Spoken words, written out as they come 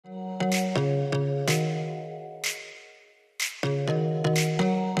Saki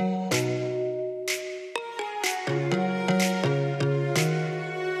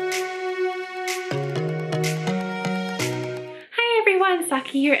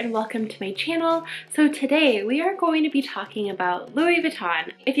here and welcome to my channel. So today we are going to be talking about Louis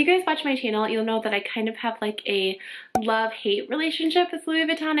Vuitton. If you guys watch my channel, you'll know that I kind of have like a love-hate relationship with Louis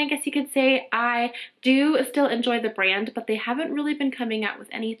Vuitton, I guess you could say. I do still enjoy the brand, but they haven't really been coming out with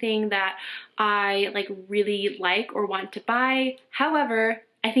anything that I really like or want to buy. However,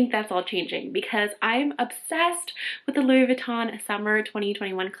 I think that's all changing because I'm obsessed with the Louis Vuitton Summer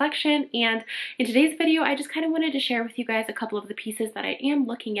 2021 collection, and in today's video I just kind of wanted to share with you guys a couple of the pieces that I am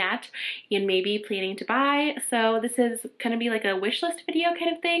looking at and maybe planning to buy. So this is gonna be like a wish list video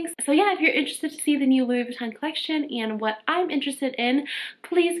kind of thing. So yeah, if you're interested to see the new Louis Vuitton collection and what I'm interested in,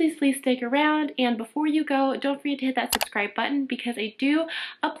 please stick around. And before you go, don't forget to hit that subscribe button because I do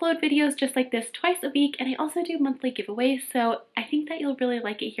upload videos just like this twice a week, and I also do monthly giveaways, so I think that you'll really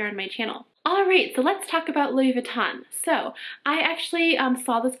like it here on my channel. Alright, so let's talk about Louis Vuitton. So I actually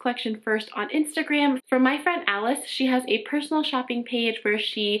saw this collection first on Instagram from my friend Alice. She has a personal shopping page where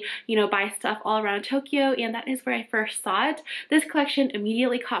she, buys stuff all around Tokyo, and that is where I first saw it. This collection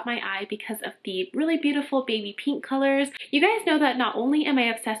immediately caught my eye because of the really beautiful baby pink colors. You guys know that not only am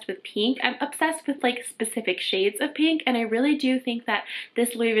I obsessed with pink, I'm obsessed with like specific shades of pink, and I really do think that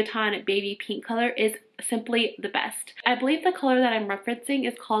this Louis Vuitton baby pink color is simply the best. I believe the color that I'm referencing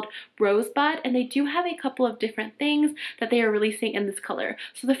is called Rosebud, and they do have a couple of different things that they are releasing in this color.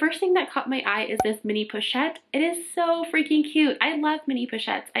 So the first thing that caught my eye is this mini pochette. It is so freaking cute. I love mini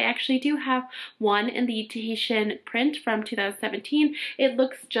pochettes. I actually do have one in the Tahitian print from 2017. It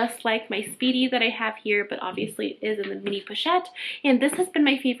looks just like my Speedy that I have here, but obviously it is in the mini pochette. And this has been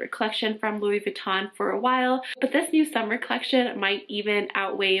my favorite collection from Louis Vuitton for a while, but this new summer collection might even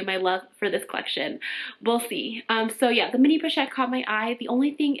outweigh my love for this collection. We'll see. So yeah, the mini pochette caught my eye. The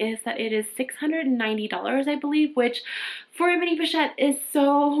only thing is that it is $690, I believe, which for a mini pochette is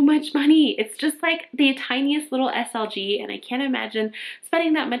so much money. It's just like the tiniest little SLG, and I can't imagine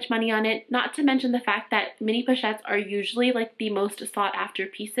spending that much money on it, not to mention the fact that mini pochettes are usually like the most sought after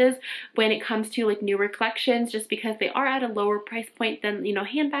pieces when it comes to like newer collections, just because they are at a lower price point than,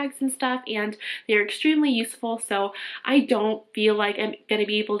 handbags and stuff, and they're extremely useful. So I don't feel like I'm gonna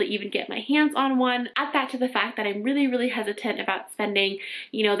be able to even get my hands on one. Add that to the fact that I'm really hesitant about spending,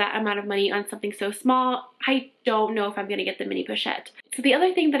 that amount of money on something so small. I don't know if I'm gonna get the mini pochette. So the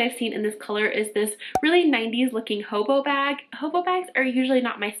other thing that I've seen in this color is this really 90s looking hobo bag. Hobo bags are usually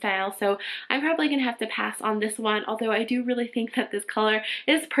not my style, so I'm probably gonna have to pass on this one, although I do really think that this color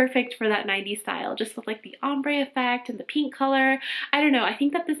is perfect for that 90s style, just with like the ombre effect and the pink color. I don't know, I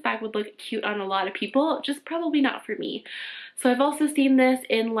think that this bag would look cute on a lot of people, just probably not for me. So I've also seen this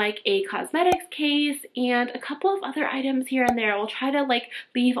in like a cosmetics case and a couple of other items here and there. I'll try to like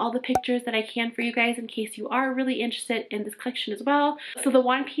leave all the pictures that I can for you guys in case you are really interested in this collection as well. So the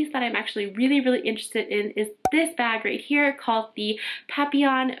one piece that I'm actually really interested in is this bag right here called the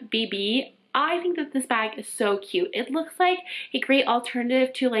Papillon Baby. I think that this bag is so cute. It looks like a great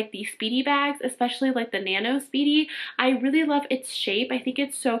alternative to like the Speedy bags, especially like the Nano Speedy. I really love its shape. I think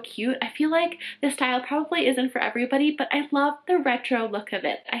it's so cute. I feel like this style probably isn't for everybody, but I love the retro look of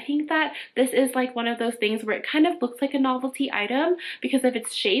it. I think that this is like one of those things where it kind of looks like a novelty item because of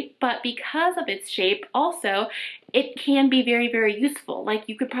its shape, but because of its shape also, it can be very useful. Like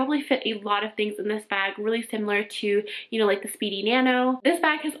you could probably fit a lot of things in this bag, really similar to, like the Speedy Nano. This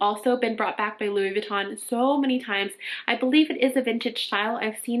bag has also been brought back by Louis Vuitton so many times. I believe it is a vintage style.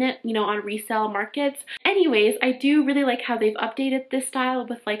 I've seen it, on resale markets. Anyways, I do really like how they've updated this style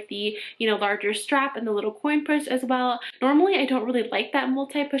with like the, larger strap and the little coin purse as well. Normally, I don't really like that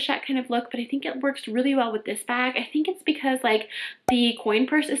multi-pochette kind of look, but I think it works really well with this bag. I think it's because like the coin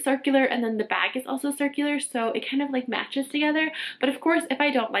purse is circular and then the bag is also circular, so it kind of like matches together. But of course, if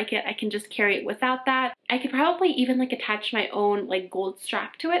I don't like it, I can just carry it without that. I could probably even like attach my own like gold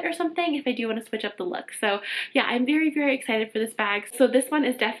strap to it or something if I do want to switch up the look. So yeah, I'm very excited for this bag. So this one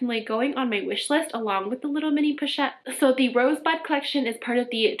is definitely going on my wish list along with the little mini pochette. So the Rosebud collection is part of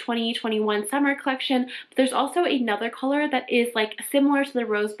the 2021 summer collection, but there's also another color that is like similar to the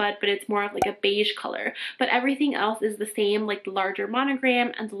Rosebud, but it's more of like a beige color. But everything else is the same, like the larger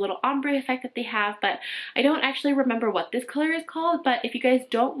monogram and the little ombre effect that they have, but I don't actually actually remember what this color is called, but if you guys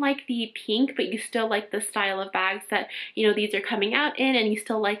don't like the pink, but you still like the style of bags that, you know, these are coming out in, and you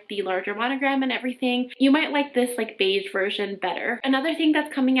still like the larger monogram and everything, you might like this like beige version better. Another thing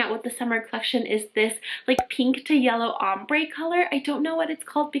that's coming out with the summer collection is this like pink to yellow ombre color. I don't know what it's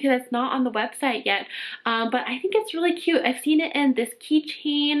called because it's not on the website yet, but I think it's really cute. I've seen it in this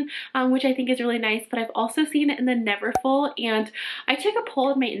keychain, which I think is really nice, but I've also seen it in the Neverfull, and I took a poll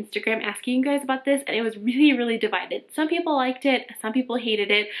on my Instagram asking you guys about this, and it was really divided. Some people liked it, some people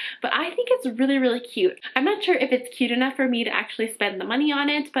hated it, but I think it's really cute. I'm not sure if it's cute enough for me to actually spend the money on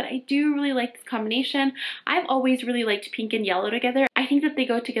it, but I do really like this combination. I've always really liked pink and yellow together. I think that they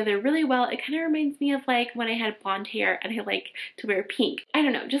go together really well. It kind of reminds me of like when I had blonde hair and I like to wear pink. I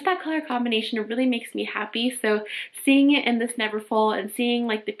don't know, just that color combination really makes me happy. So seeing it in this Neverfull and seeing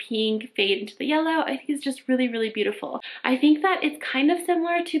like the pink fade into the yellow, I think is just really beautiful. I think that it's kind of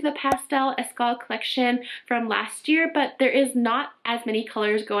similar to the pastel Escale collection from last year, but there is not as many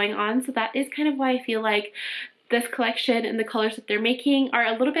colors going on, so that is kind of why I feel like this collection and the colors that they're making are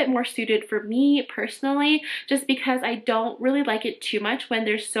a little bit more suited for me personally, just because I don't really like it too much when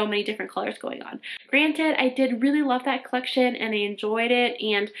there's so many different colors going on. Granted, I did really love that collection and I enjoyed it,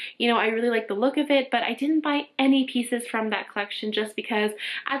 and you know, I really like the look of it, but I didn't buy any pieces from that collection just because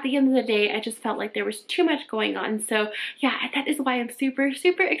at the end of the day I just felt like there was too much going on. So yeah, that is why I'm super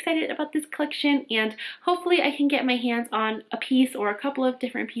excited about this collection, and hopefully I can get my hands on a piece or a couple of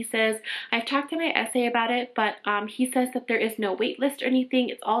different pieces. I've talked to my essay about it, but he says that there is no wait list or anything.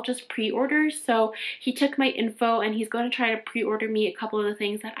 It's all just pre-orders. So he took my info and he's going to try to pre-order me a couple of the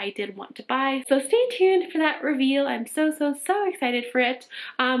things that I did want to buy. So stay tuned for that reveal. I'm so excited for it.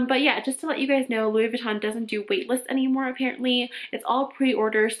 But yeah, just to let you guys know, Louis Vuitton doesn't do wait lists anymore apparently. It's all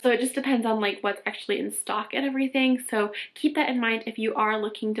pre-orders. So it just depends on like what's actually in stock and everything. So keep that in mind if you are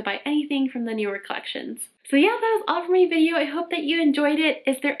looking to buy anything from the newer collections. So yeah, that was all for my video. I hope that you enjoyed it.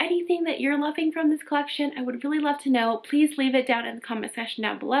 Is there anything that you're loving from this collection? I would really love to know. Please leave it down in the comment section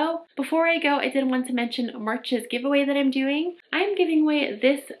down below. Before I go, I did want to mention March's giveaway that I'm doing. I'm giving away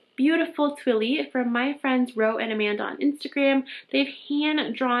this beautiful twilly from my friends Ro and Amanda on Instagram. They've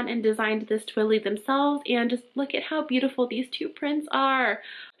hand drawn and designed this twilly themselves, and just look at how beautiful these two prints are.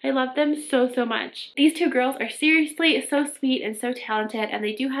 I love them so much. These two girls are seriously so sweet and so talented, and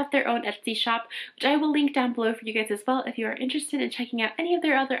they do have their own Etsy shop, which I will link down below for you guys as well if you are interested in checking out any of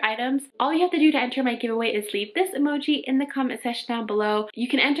their other items. All you have to do to enter my giveaway is leave this emoji in the comment section down below. You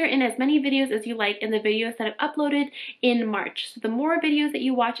can enter in as many videos as you like in the videos that I've uploaded in March. So the more videos that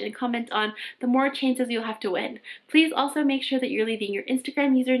you watch and comment on, the more chances you'll have to win. Please also make sure that you're leaving your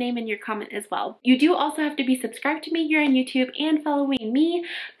Instagram username in your comment as well. You do also have to be subscribed to me here on YouTube and following me,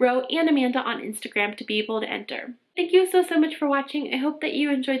 Ro, and Amanda on Instagram to be able to enter. Thank you so much for watching. I hope that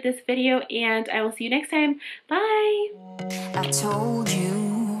you enjoyed this video, and I will see you next time. Bye! I told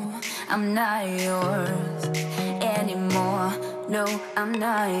you I'm not yours anymore. No, I'm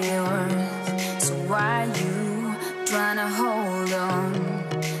not yours. So why you trying to hold on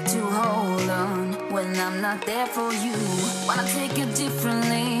when I'm not there for you? Wanna take a different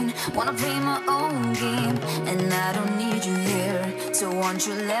lane, wanna play my own game, and I don't need you here, so won't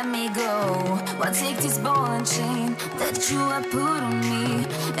you let me go? Wanna take this ball and chain that you have put on me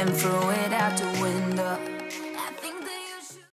and throw it out the window.